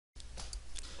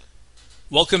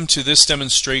Welcome to this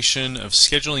demonstration of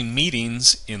scheduling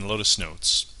meetings in Lotus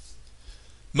Notes.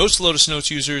 Most Lotus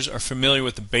Notes users are familiar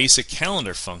with the basic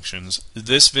calendar functions.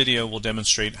 This video will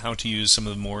demonstrate how to use some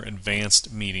of the more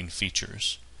advanced meeting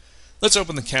features. Let's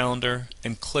open the calendar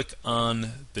and click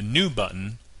on the New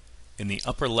button in the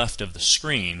upper left of the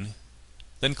screen,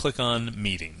 then click on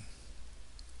Meeting.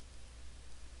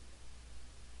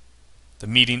 The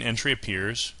meeting entry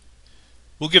appears.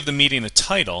 We'll give the meeting a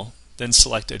title, then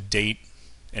select a date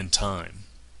and time.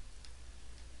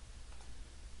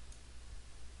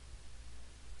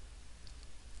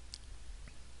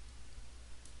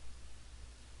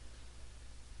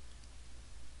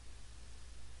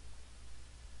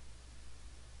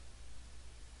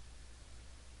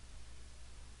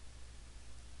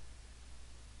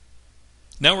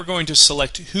 Now we're going to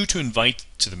select who to invite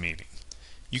to the meeting.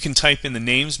 You can type in the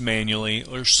names manually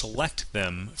or select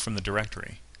them from the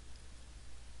directory.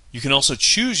 You can also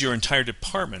choose your entire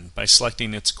department by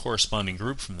selecting its corresponding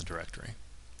group from the directory.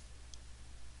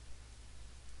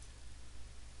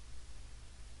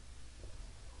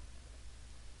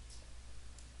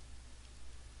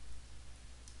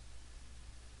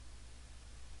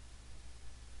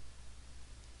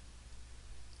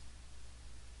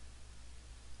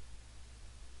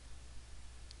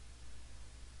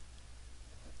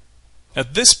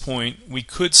 At this point, we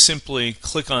could simply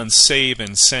click on Save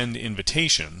and Send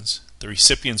Invitations. The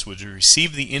recipients would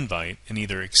receive the invite and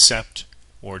either accept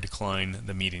or decline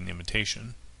the meeting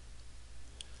invitation.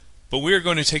 But we are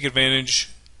going to take advantage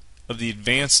of the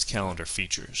advanced calendar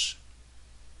features.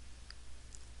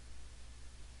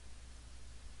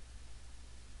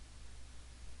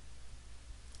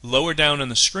 Lower down on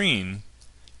the screen,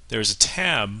 there is a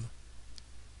tab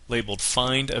labeled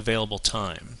Find Available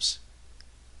Times.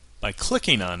 By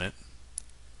clicking on it,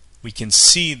 we can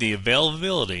see the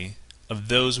availability of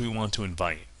those we want to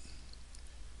invite.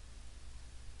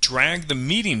 Drag the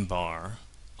meeting bar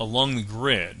along the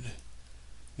grid.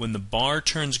 When the bar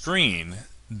turns green,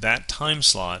 that time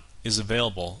slot is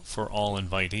available for all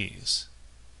invitees.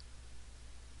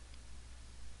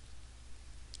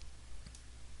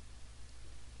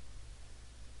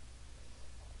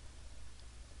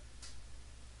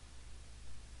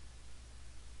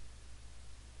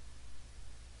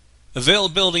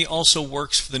 Availability also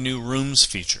works for the new Rooms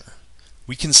feature.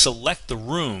 We can select the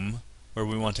room where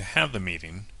we want to have the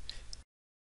meeting,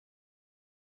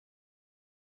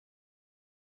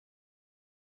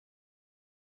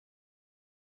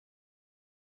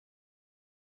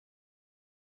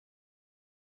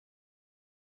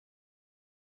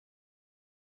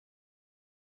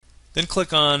 then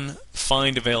click on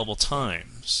Find Available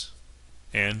Times,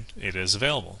 and it is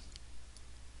available.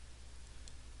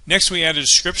 Next, we add a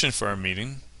description for our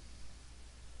meeting.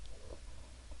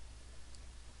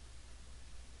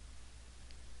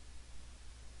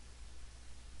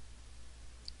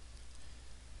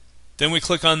 Then we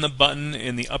click on the button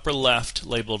in the upper left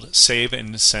labeled Save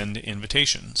and Send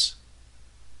Invitations.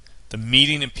 The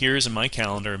meeting appears in my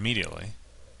calendar immediately.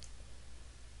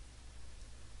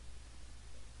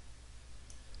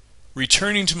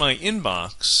 Returning to my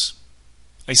inbox,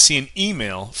 I see an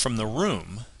email from the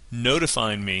room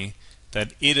notifying me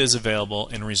that it is available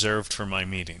and reserved for my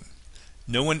meeting.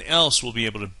 No one else will be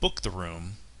able to book the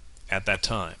room at that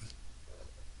time.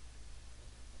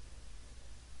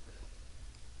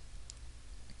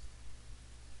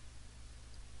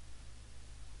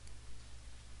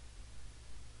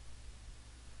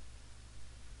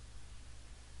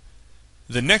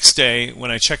 The next day, when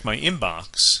I check my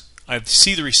inbox, I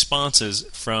see the responses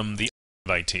from the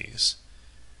invitees.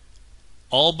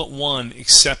 All but one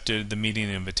accepted the meeting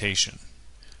invitation.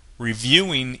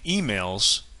 Reviewing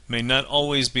emails may not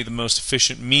always be the most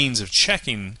efficient means of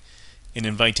checking an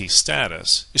invitee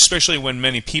status, especially when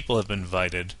many people have been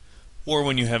invited or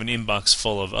when you have an inbox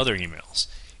full of other emails.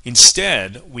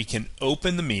 Instead, we can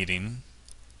open the meeting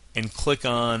and click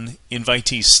on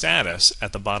Invitee Status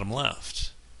at the bottom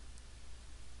left.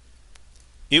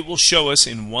 It will show us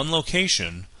in one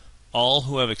location all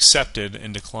who have accepted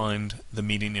and declined the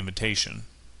meeting invitation.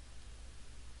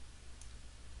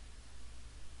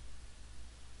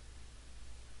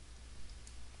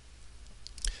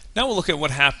 Now we'll look at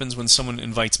what happens when someone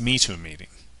invites me to a meeting.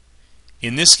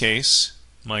 In this case,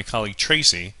 my colleague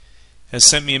Tracy has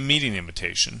sent me a meeting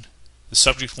invitation. The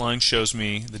subject line shows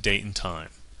me the date and time.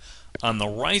 On the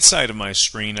right side of my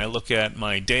screen, I look at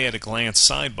my Day at a Glance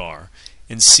sidebar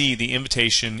and see the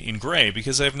invitation in gray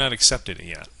because I have not accepted it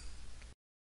yet.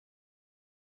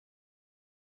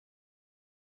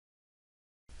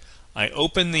 I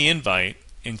open the invite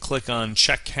and click on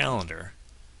Check Calendar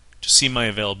to see my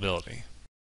availability.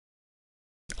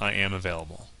 I am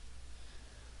available.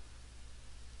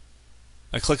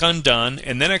 I click on Done,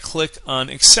 and then I click on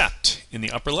Accept in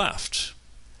the upper left.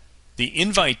 The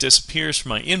invite disappears from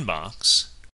my inbox.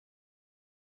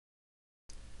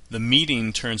 The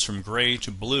meeting turns from gray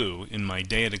to blue in my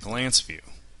day at a glance view.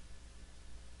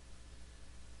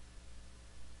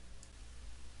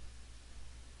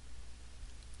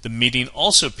 The meeting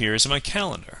also appears in my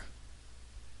calendar.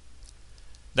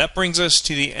 That brings us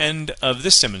to the end of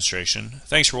this demonstration.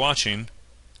 Thanks for watching.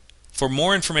 For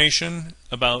more information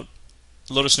about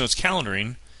Lotus Notes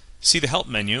calendaring, see the Help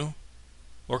menu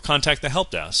or contact the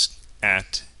Help Desk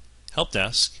at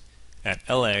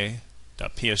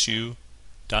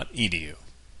helpdesk@la.psu.edu.